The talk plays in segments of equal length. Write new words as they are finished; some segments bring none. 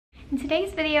In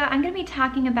today's video, I'm going to be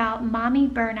talking about mommy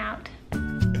burnout.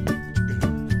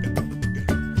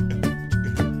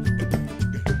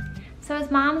 So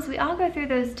as moms, we all go through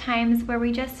those times where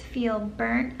we just feel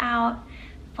burnt out,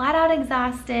 flat out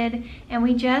exhausted, and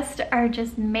we are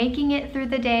just making it through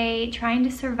the day, trying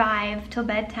to survive till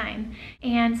bedtime.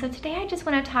 And so today I just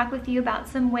want to talk with you about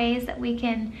some ways that we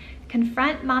can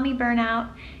confront mommy burnout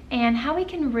and how we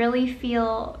can really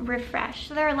feel refreshed.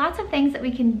 So there are lots of things that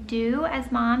we can do as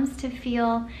moms to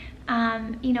feel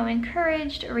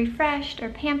encouraged or refreshed or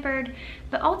pampered,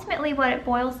 but ultimately what it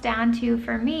boils down to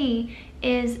for me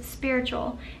is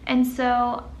spiritual. And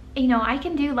so, I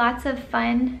can do lots of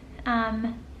fun,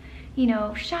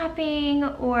 shopping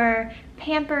or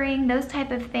pampering, those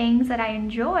type of things that I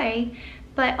enjoy,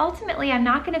 but ultimately I'm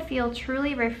not going to feel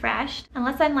truly refreshed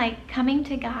unless I'm like coming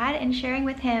to God and sharing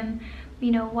with Him,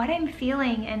 what I'm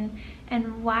feeling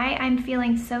and why I'm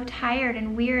feeling so tired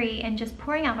and weary, and just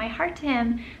pouring out my heart to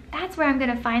Him. That's where I'm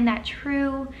going to find that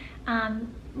true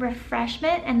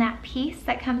refreshment and that peace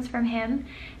that comes from Him.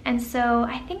 And so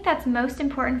I think that's most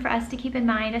important for us to keep in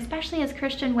mind, especially as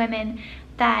Christian women,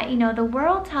 that the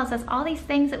world tells us all these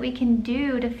things that we can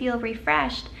do to feel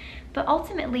refreshed, but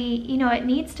ultimately, it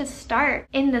needs to start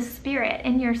in the spirit,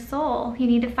 in your soul. You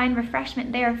need to find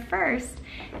refreshment there first,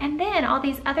 and then all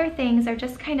these other things are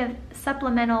just kind of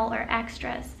supplemental or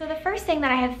extras. So the first thing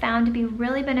that I have found to be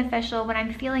really beneficial when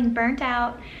I'm feeling burnt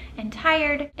out and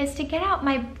tired is to get out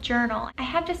my journal. I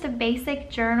have just a basic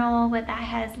journal that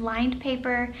has lined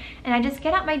paper, and I just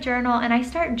get out my journal and I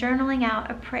start journaling out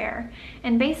a prayer.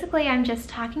 And basically I'm just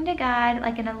talking to God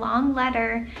like in a long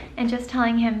letter and just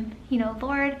telling Him,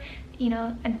 Lord,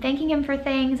 I'm thanking Him for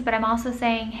things, but I'm also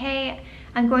saying, hey,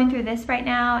 I'm going through this right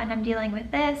now and I'm dealing with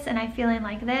this and I'm feeling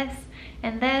like this,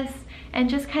 and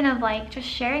just kind of like just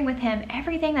sharing with Him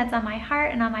everything that's on my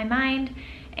heart and on my mind,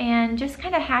 and just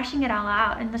kind of hashing it all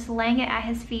out and just laying it at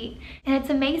His feet. And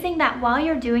it's amazing that while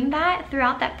you're doing that,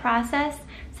 throughout that process,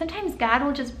 sometimes God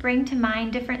will just bring to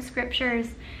mind different scriptures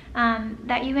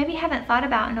that you maybe haven't thought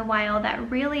about in a while that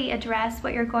really address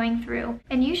what you're going through.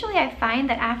 And usually I find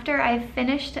that after I've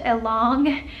finished a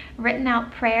long written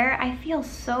out prayer, I feel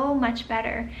so much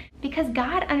better, because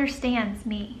God understands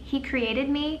me. He created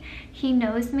me. He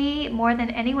knows me more than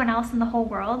anyone else in the whole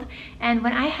world. And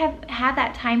when I have had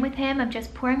that time with Him of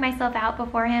just pouring myself out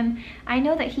before Him, I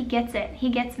know that He gets it. He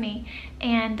gets me.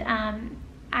 And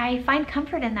I find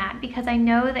comfort in that, because I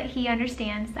know that He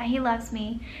understands, that He loves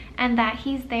me, and that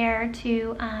He's there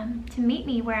to meet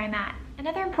me where I'm at.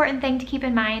 Another important thing to keep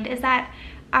in mind is that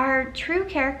our true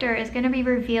character is going to be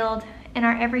revealed in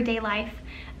our everyday life.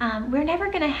 We're never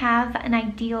going to have an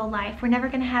ideal life. We're never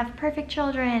going to have perfect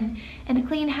children and a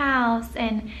clean house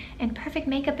and perfect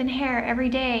makeup and hair every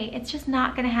day. It's just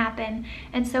not going to happen.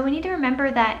 And so we need to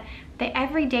remember that the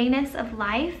everydayness of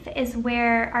life is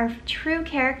where our true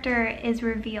character is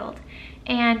revealed.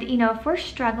 And if we're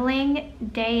struggling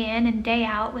day in and day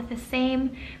out with the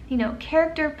same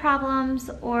character problems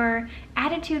or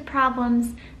attitude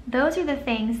problems, those are the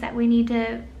things that we need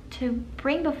to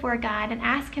bring before God and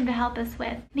ask Him to help us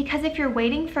with. Because if you're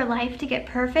waiting for life to get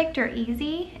perfect or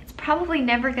easy, it's probably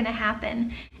never going to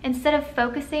happen. Instead of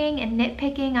focusing and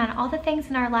nitpicking on all the things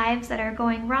in our lives that are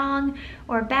going wrong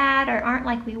or bad or aren't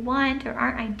like we want or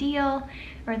aren't ideal,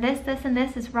 or this and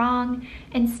this is wrong,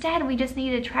 instead we just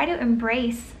need to try to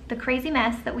embrace the crazy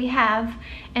mess that we have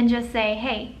and just say,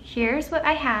 hey, here's what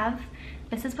I have.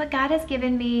 This is what God has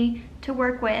given me to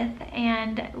work with,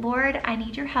 and Lord, I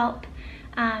need your help.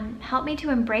 Help me to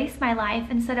embrace my life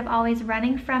instead of always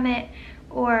running from it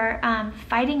or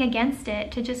fighting against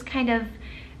it, to just kind of,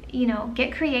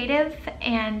 get creative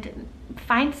and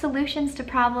find solutions to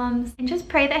problems, and just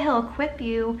pray that He'll equip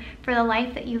you for the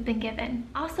life that you've been given.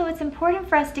 Also, it's important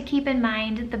for us to keep in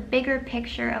mind the bigger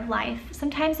picture of life.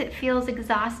 Sometimes it feels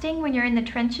exhausting when you're in the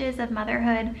trenches of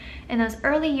motherhood in those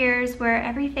early years where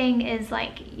everything is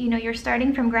like, you're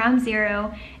starting from ground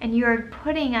zero and you're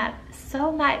putting up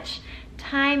so much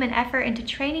time and effort into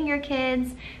training your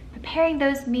kids, preparing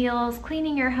those meals,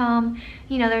 cleaning your home.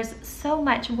 There's so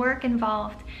much work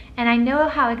involved, and I know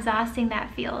how exhausting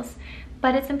that feels.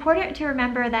 But it's important to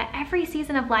remember that every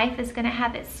season of life is going to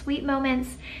have its sweet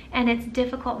moments and its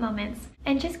difficult moments.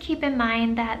 And just keep in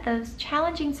mind that those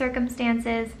challenging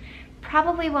circumstances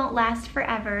probably won't last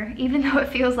forever, even though it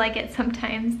feels like it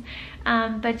sometimes.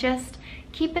 But just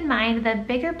keep in mind the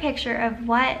bigger picture of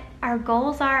what our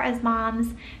goals are as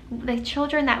moms, the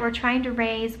children that we're trying to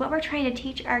raise, what we're trying to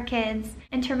teach our kids,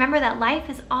 and to remember that life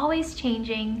is always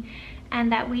changing and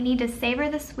that we need to savor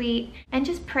the sweet and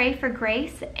just pray for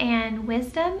grace and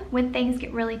wisdom when things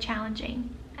get really challenging.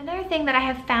 Another thing that I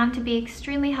have found to be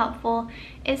extremely helpful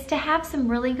is to have some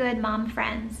really good mom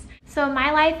friends. So in my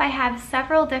life, I have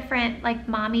several different like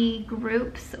mommy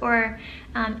groups or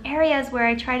areas where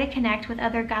I try to connect with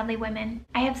other godly women.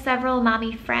 I have several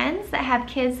mommy friends that have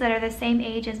kids that are the same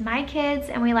age as my kids,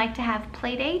 and we like to have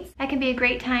play dates. That can be a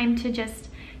great time to just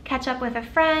catch up with a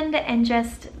friend and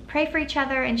just pray for each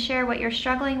other and share what you're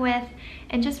struggling with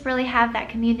and just really have that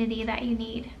community that you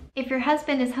need. If your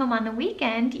husband is home on the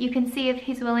weekend, you can see if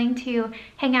he's willing to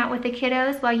hang out with the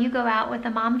kiddos while you go out with a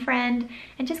mom friend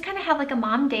and just kind of have like a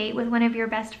mom date with one of your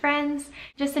best friends.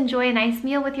 Just enjoy a nice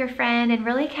meal with your friend and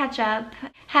really catch up.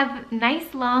 Have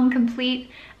nice, long, complete,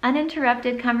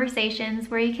 uninterrupted conversations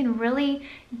where you can really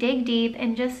dig deep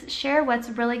and just share what's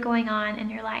really going on in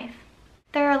your life.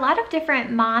 There are a lot of different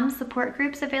mom support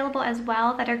groups available as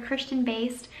well that are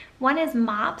Christian-based. One is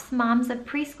MOPS, Moms of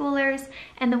Preschoolers,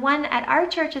 and the one at our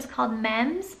church is called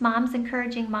MEMS, Moms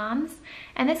Encouraging Moms.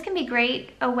 And this can be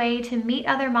great, a way to meet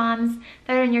other moms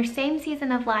that are in your same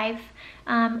season of life,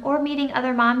 or meeting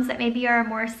other moms that maybe are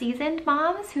more seasoned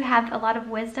moms who have a lot of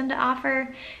wisdom to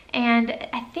offer. And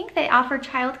I think they offer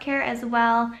childcare as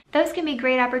well. Those can be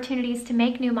great opportunities to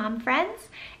make new mom friends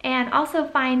and also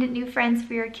find new friends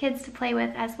for your kids to play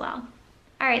with as well.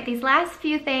 All right, these last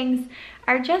few things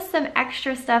are just some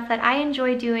extra stuff that I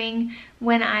enjoy doing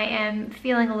when I am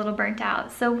feeling a little burnt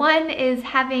out. So one is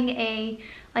having a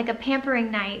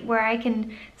pampering night where I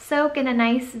can soak in a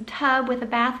nice tub with a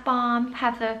bath bomb,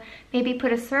 maybe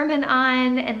put a sermon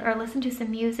on or listen to some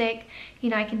music.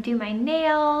 You know, I can do my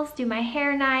nails, do my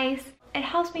hair nice. It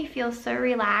helps me feel so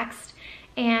relaxed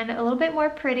and a little bit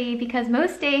more pretty because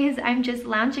most days I'm just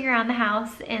lounging around the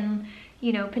house in,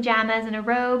 you know, pajamas and a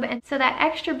robe, and so that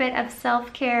extra bit of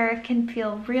self-care can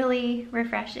feel really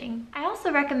refreshing. I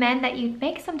also recommend that you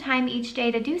make some time each day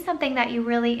to do something that you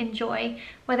really enjoy,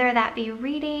 whether that be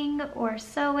reading or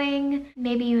sewing,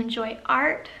 maybe you enjoy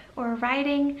art or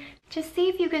writing. Just see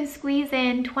if you can squeeze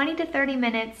in 20 to 30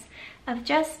 minutes of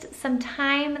just some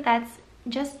time that's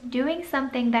just doing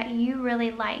something that you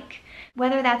really like.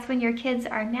 Whether that's when your kids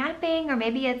are napping or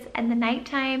maybe it's in the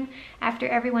nighttime after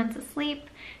everyone's asleep.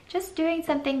 Just doing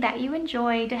something that you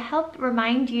enjoy to help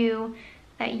remind you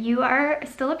that you are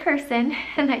still a person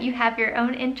and that you have your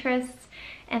own interests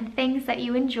and things that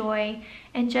you enjoy,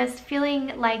 and just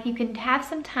feeling like you can have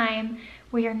some time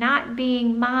where you're not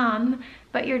being mom,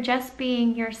 but you're just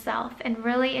being yourself and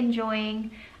really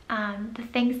enjoying the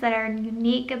things that are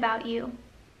unique about you.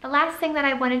 The last thing that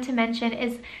I wanted to mention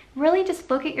is really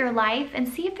just look at your life and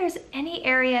see if there's any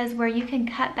areas where you can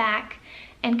cut back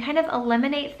and kind of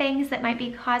eliminate things that might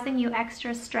be causing you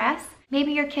extra stress.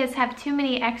 Maybe your kids have too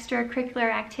many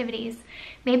extracurricular activities.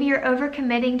 Maybe you're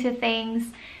overcommitting to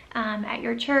things at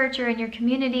your church or in your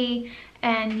community,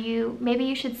 and maybe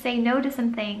you should say no to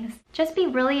some things. Just be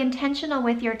really intentional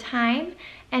with your time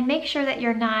and make sure that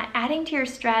you're not adding to your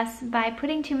stress by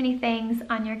putting too many things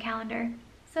on your calendar.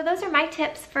 So those are my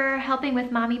tips for helping with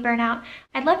mommy burnout.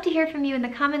 I'd love to hear from you in the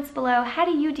comments below. How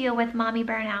do you deal with mommy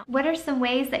burnout? What are some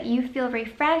ways that you feel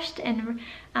refreshed and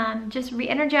just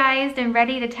re-energized and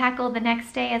ready to tackle the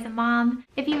next day as a mom?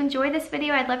 If you enjoyed this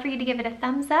video, I'd love for you to give it a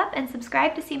thumbs up and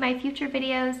subscribe to see my future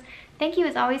videos. Thank you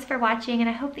as always for watching, and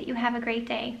I hope that you have a great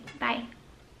day. Bye.